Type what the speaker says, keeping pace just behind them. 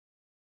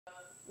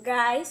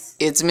guys,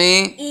 it's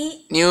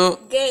me, New.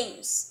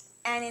 Games,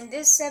 and in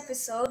this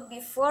episode,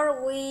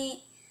 before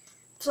we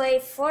play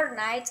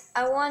Fortnite,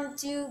 I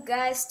want you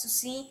guys to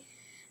see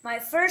my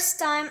first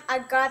time I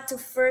got to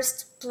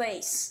first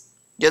place.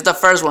 Just the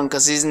first one,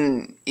 cause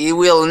it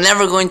will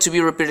never going to be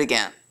repeated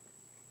again.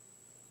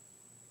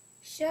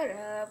 Shut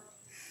up.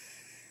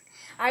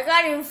 I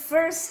got in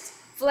first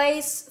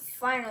place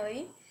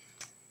finally,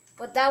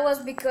 but that was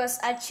because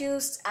I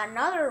chose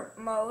another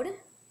mode,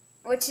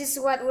 which is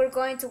what we're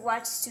going to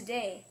watch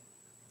today.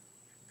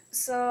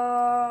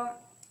 So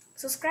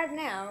subscribe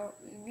now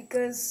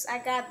because I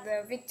got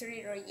the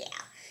victory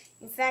royale.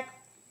 In fact,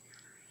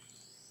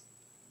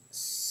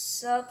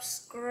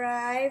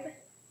 subscribe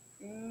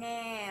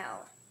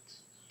now.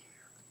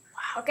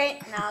 Okay,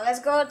 now let's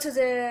go to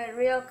the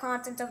real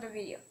content of the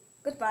video.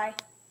 Goodbye.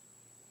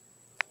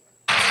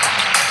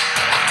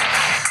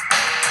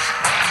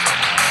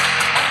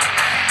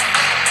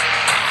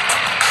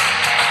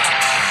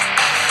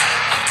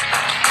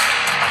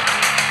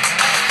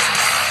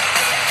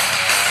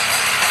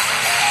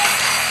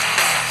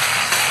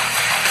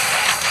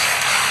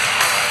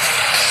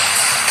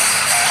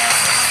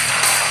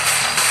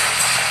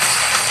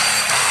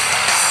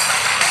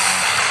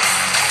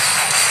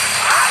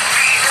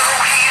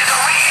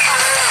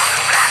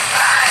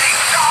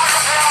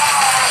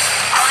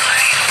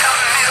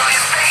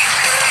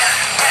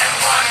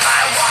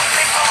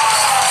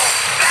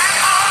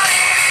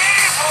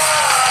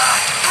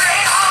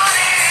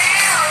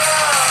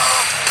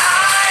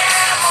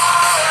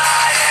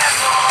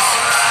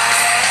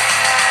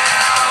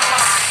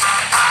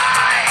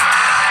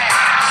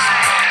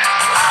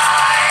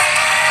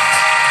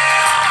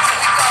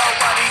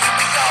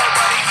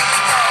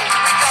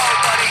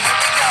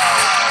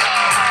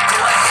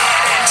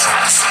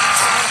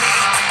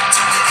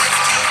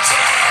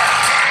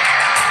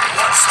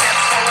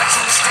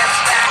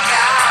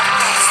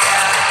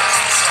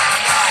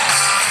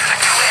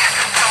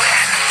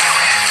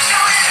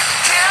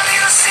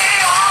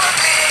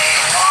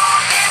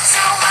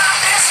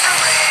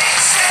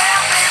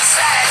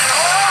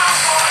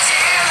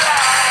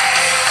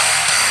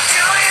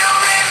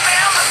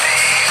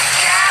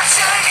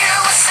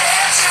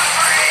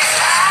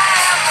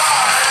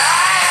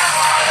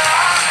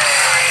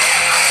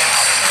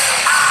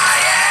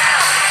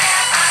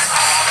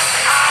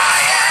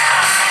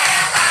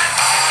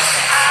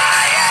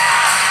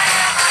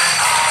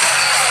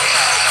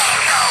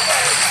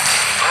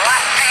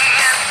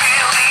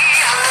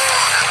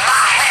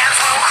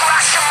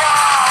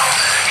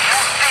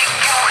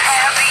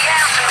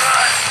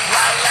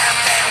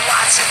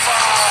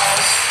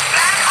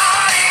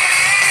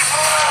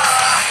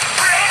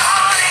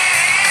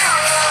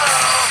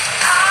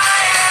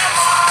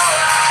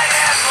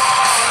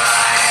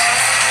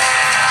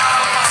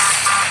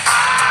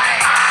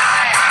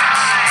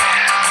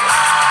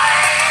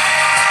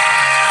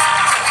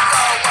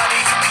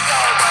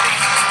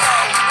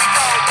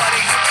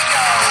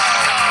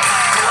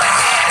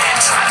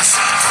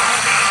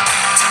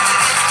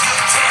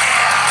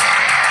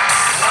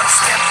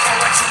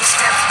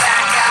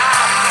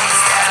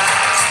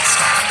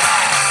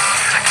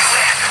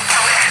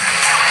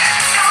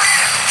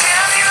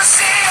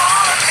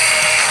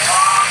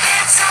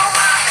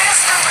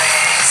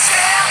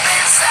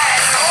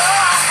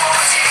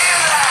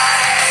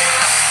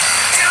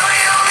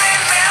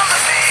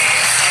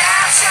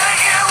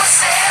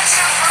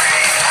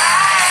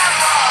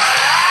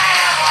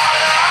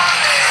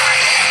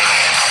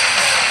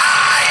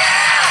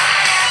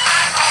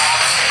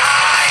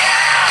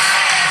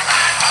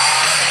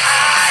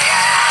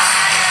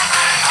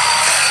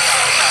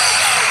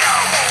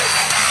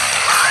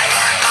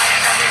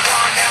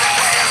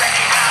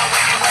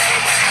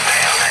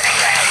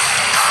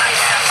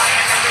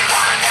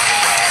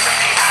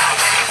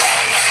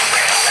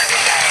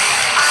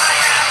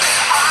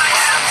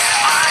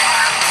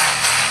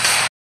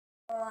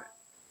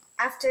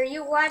 After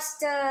you watch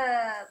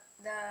the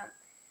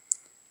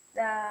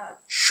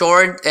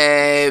Short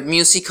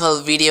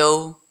musical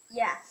video.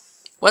 yeah,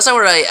 Was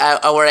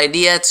our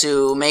idea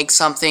to make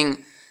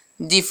something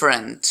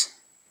different.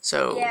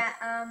 So yeah,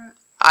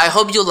 I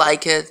hope you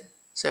like it.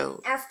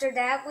 So after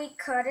that we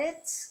cut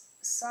it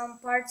some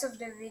parts of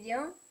the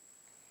video,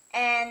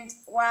 and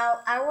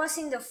while I was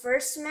in the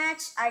first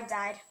match I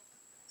died.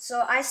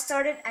 So I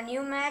started a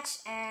new match,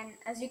 and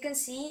as you can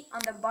see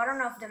on the bottom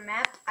of the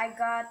map,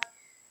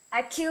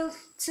 I killed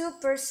 2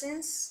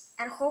 persons,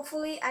 and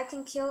hopefully I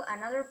can kill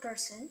another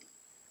person.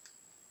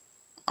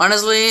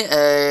 honestly,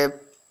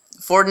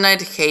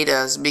 Fortnite hate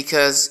us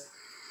because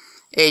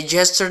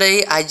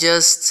yesterday I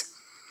just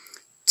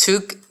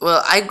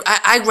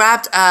I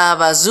grabbed a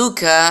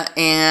bazooka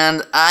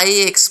and I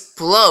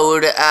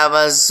explode a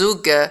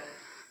bazooka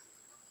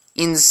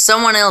in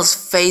someone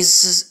else's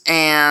face,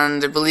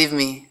 and believe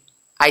me,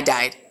 I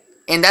died,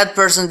 and that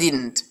person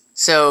didn't.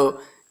 So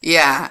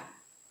yeah.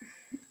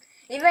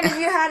 Even if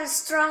you had a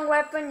strong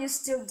weapon, you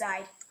still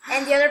died.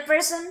 And the other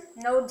person,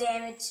 no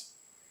damage.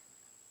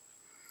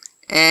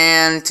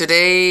 And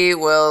today,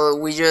 well,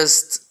 we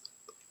just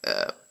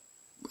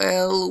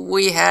well,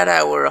 we had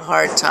our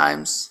hard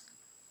times.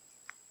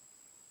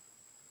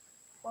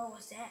 What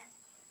was that?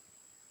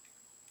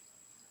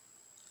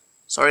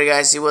 Sorry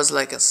guys, it was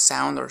like a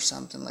sound or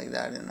something like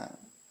that, you know.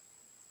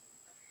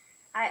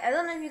 I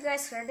don't know if you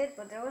guys heard it,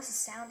 but there was a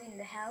sound in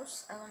the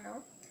house. I don't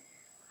know.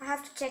 I'll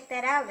have to check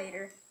that out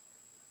later.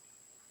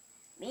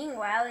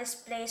 Meanwhile, let's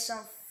play some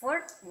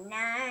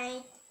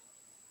Fortnite.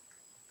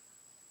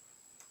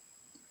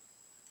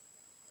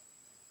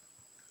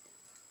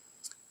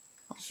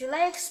 Should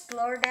I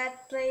explore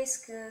that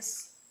place?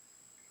 Cause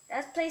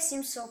that place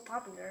seems so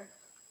popular.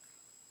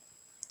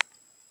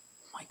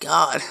 My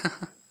God.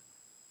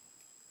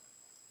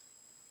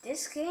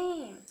 This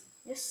game,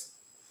 this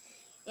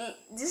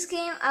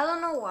game, I don't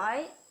know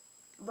why,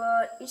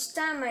 but each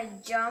time I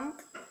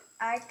jump,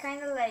 I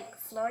kind of like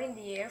float in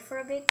the air for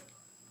a bit.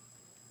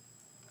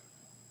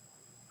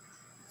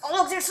 Oh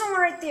look, there's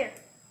someone right there.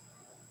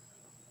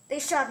 They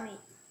shot me.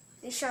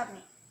 They shot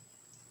me.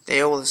 They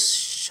always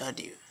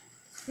shot you.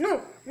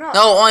 No. No,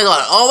 oh my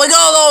God. Oh my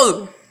God.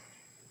 Oh.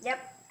 Yep,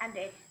 I'm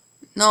dead.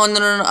 No.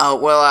 Oh,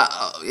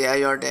 well, yeah,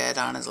 you're dead,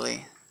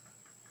 honestly.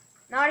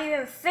 Not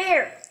even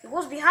fair. It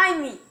was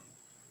behind me.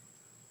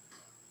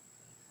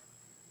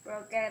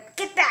 Bro, get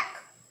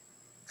back.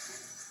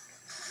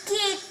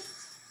 Get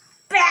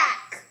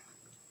back.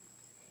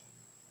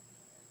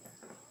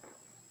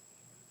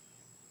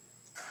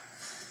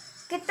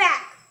 Get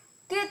back.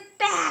 Get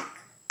back.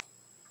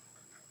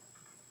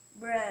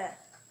 Bruh.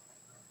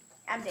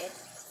 I'm dead.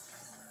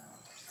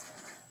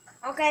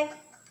 Okay.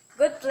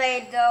 Good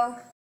play though.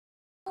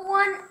 No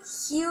one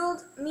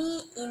healed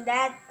me in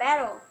that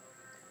battle.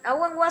 No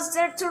one was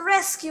there to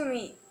rescue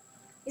me.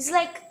 It's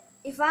like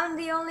if I'm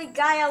the only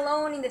guy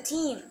alone in the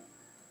team.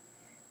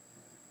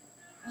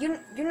 You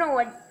know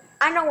what?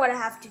 I know what I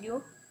have to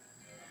do.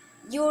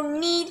 You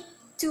need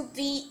to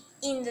be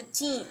in the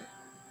team.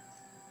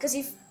 Because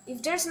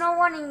if there's no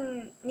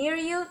one near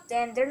you,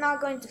 then they're not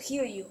going to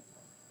heal you.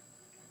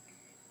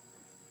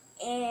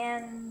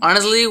 And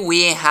Honestly,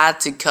 we had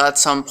to cut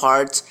some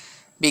parts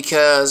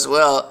because,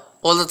 well,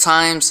 all the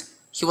times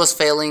he was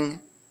failing.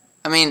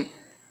 I mean,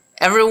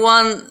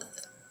 everyone,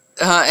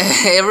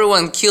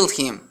 everyone killed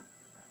him.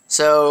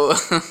 So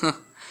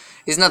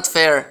it's not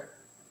fair.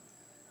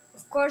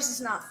 of course,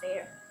 it's not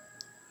fair.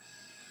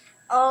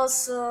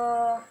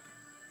 Also,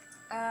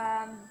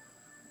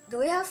 do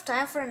we have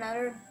time for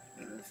another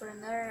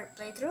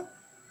playthrough,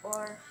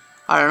 or?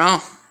 I don't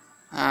know.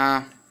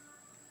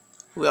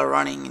 We are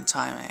running in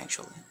time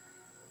actually.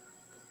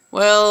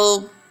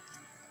 Well,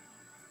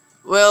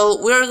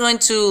 we're going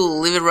to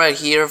leave it right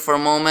here for a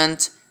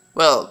moment.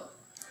 Well,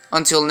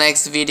 until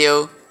next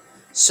video.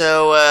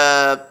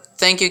 So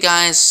thank you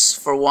guys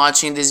for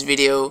watching this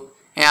video,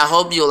 and I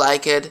hope you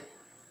like it.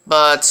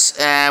 But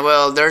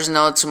well, there's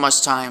not too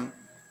much time.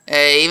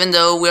 Even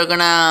though we're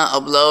gonna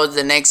upload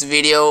the next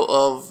video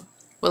of,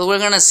 well, we're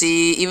gonna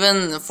see. Even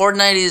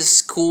Fortnite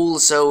is cool,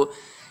 so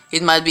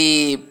it might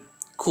be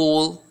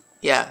cool.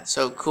 Yeah,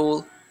 so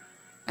cool.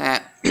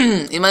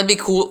 It might be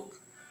cool.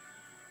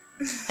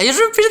 I just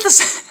repeated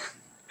this.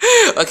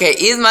 Okay,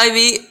 it might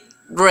be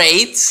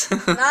great.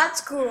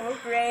 Not cool,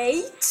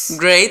 great.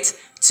 Great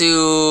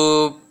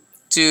to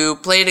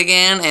play it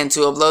again and to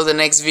upload the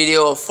next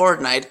video of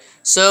Fortnite.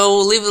 So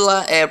leave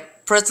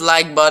press the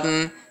like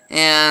button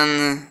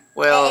and,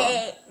 well,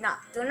 Hey, no,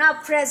 do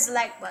not press the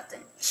like button.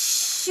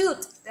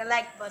 Shoot the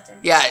like button.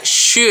 yeah,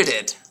 shoot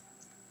it.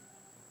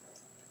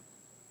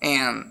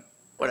 And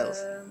what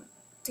else?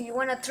 Do you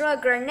want to throw a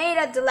grenade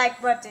at the like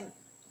button?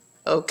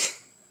 Okay.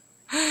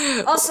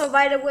 Also,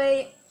 by the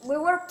way, we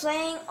were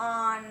playing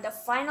on the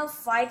final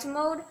fight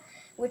mode,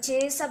 which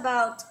is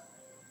about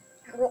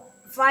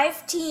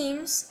 5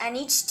 teams, and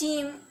each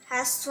team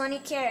has 20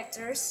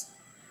 characters,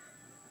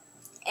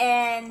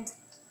 and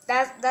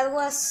that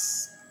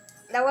was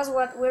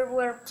what we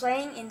were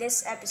playing in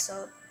this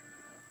episode.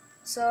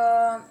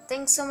 So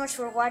thanks so much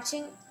for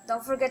watching.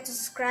 Don't forget to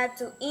subscribe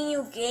to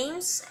EU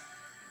Games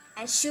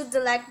and shoot the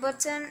like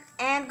button,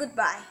 and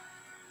goodbye.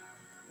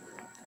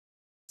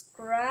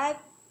 Subscribe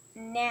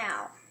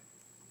now.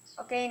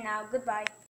 Okay, now goodbye.